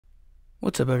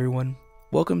What's up everyone?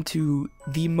 Welcome to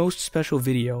the most special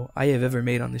video I have ever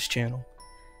made on this channel.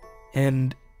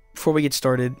 And before we get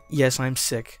started, yes, I'm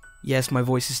sick. Yes, my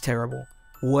voice is terrible.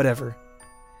 Whatever.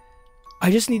 I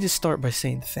just need to start by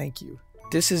saying thank you.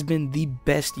 This has been the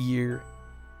best year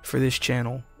for this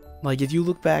channel. Like, if you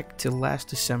look back to last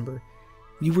December,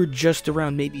 we were just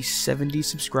around maybe 70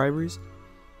 subscribers.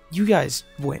 You guys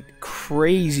went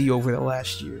crazy over the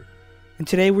last year. And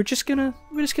today we're just gonna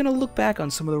look back on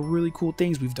some of the really cool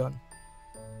things we've done.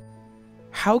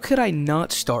 How could I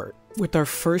not start with our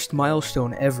first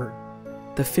milestone ever,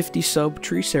 the 50 sub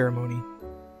tree ceremony?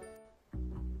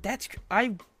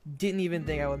 I didn't even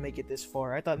think I would make it this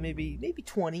far. I thought maybe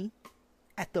 20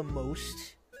 at the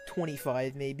most,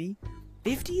 25 maybe.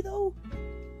 50 though?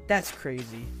 That's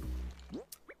crazy.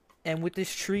 And with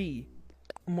this tree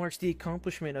marks the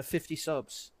accomplishment of 50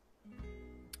 subs.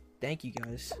 Thank you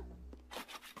guys.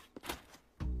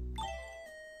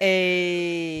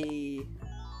 Hey.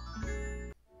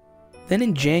 Then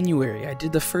in January, I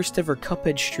did the first ever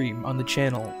Cuphead stream on the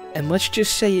channel, and let's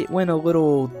just say it went a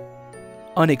little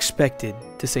unexpected,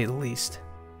 to say the least.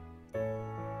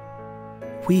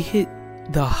 We hit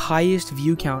the highest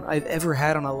view count I've ever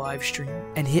had on a live stream,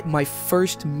 and hit my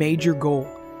first major goal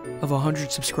of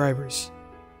 100 subscribers.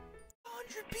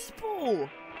 100 people!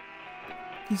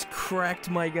 He's cracked,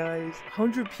 my guys.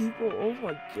 100 people? Oh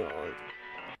my god.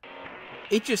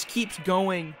 It just keeps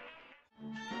going.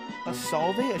 A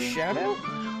salve? A shout out?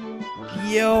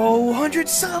 Yo, 100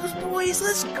 subs, boys!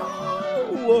 Let's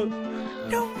go!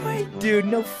 No way, dude.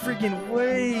 No freaking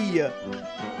way.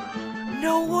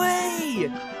 No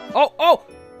way! Oh!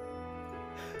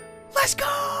 Let's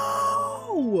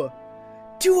go!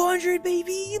 200,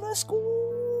 baby! Let's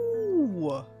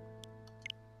go!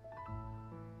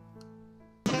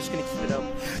 I'm just gonna keep it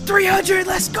up. 300!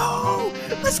 Let's go!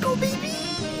 Let's go, baby!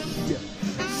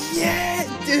 Yeah,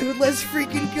 dude! Let's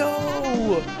freaking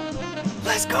go!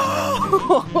 Let's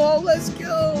go! Let's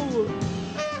go!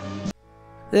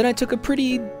 Then I took a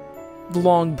pretty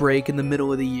long break in the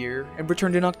middle of the year, and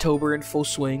returned in October in full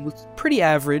swing with pretty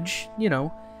average, you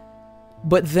know.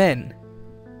 But then,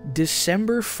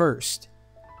 December 1st,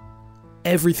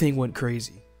 everything went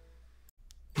crazy.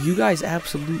 You guys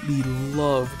absolutely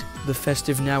loved the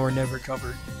Festive Now or Never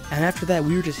cover, and after that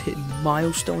we were just hitting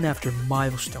milestone after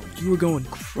milestone. You were going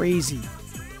crazy.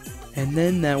 And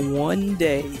then that one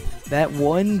day, that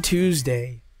one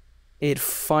Tuesday, it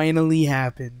finally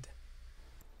happened.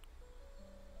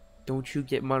 Don't you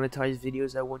get monetized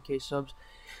videos at 1K subs?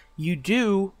 You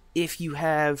do if you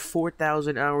have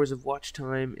 4,000 hours of watch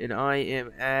time, and I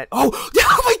am at... Oh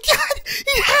my god!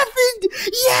 It happened!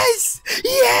 Yes!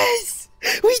 Yes!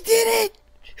 We did it!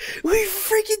 We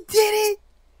freaking did it!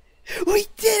 We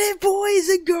did it, boys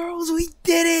and girls! We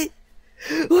did it!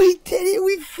 We did it!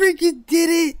 We freaking did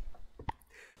it!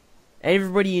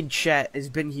 Everybody in chat has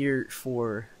been here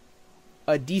for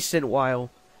a decent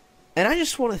while, and I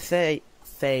just want to say...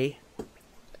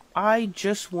 I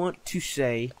just want to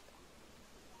say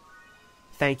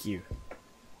thank you.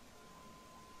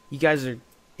 You guys are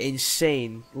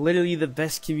insane. Literally the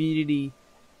best community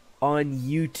on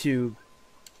YouTube.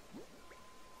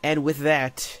 And with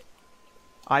that,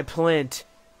 I plant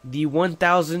the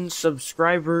 1,000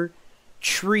 subscriber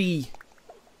tree.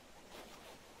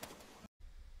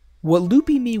 What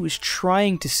Loopy Me was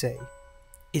trying to say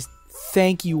is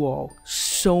thank you all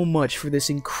so much for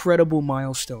this incredible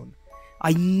milestone.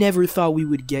 I never thought we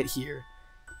would get here,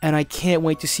 and I can't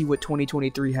wait to see what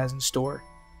 2023 has in store.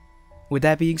 With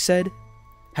that being said,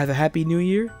 have a happy new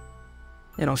year,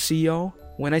 and I'll see y'all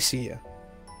when I see ya.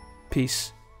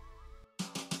 Peace.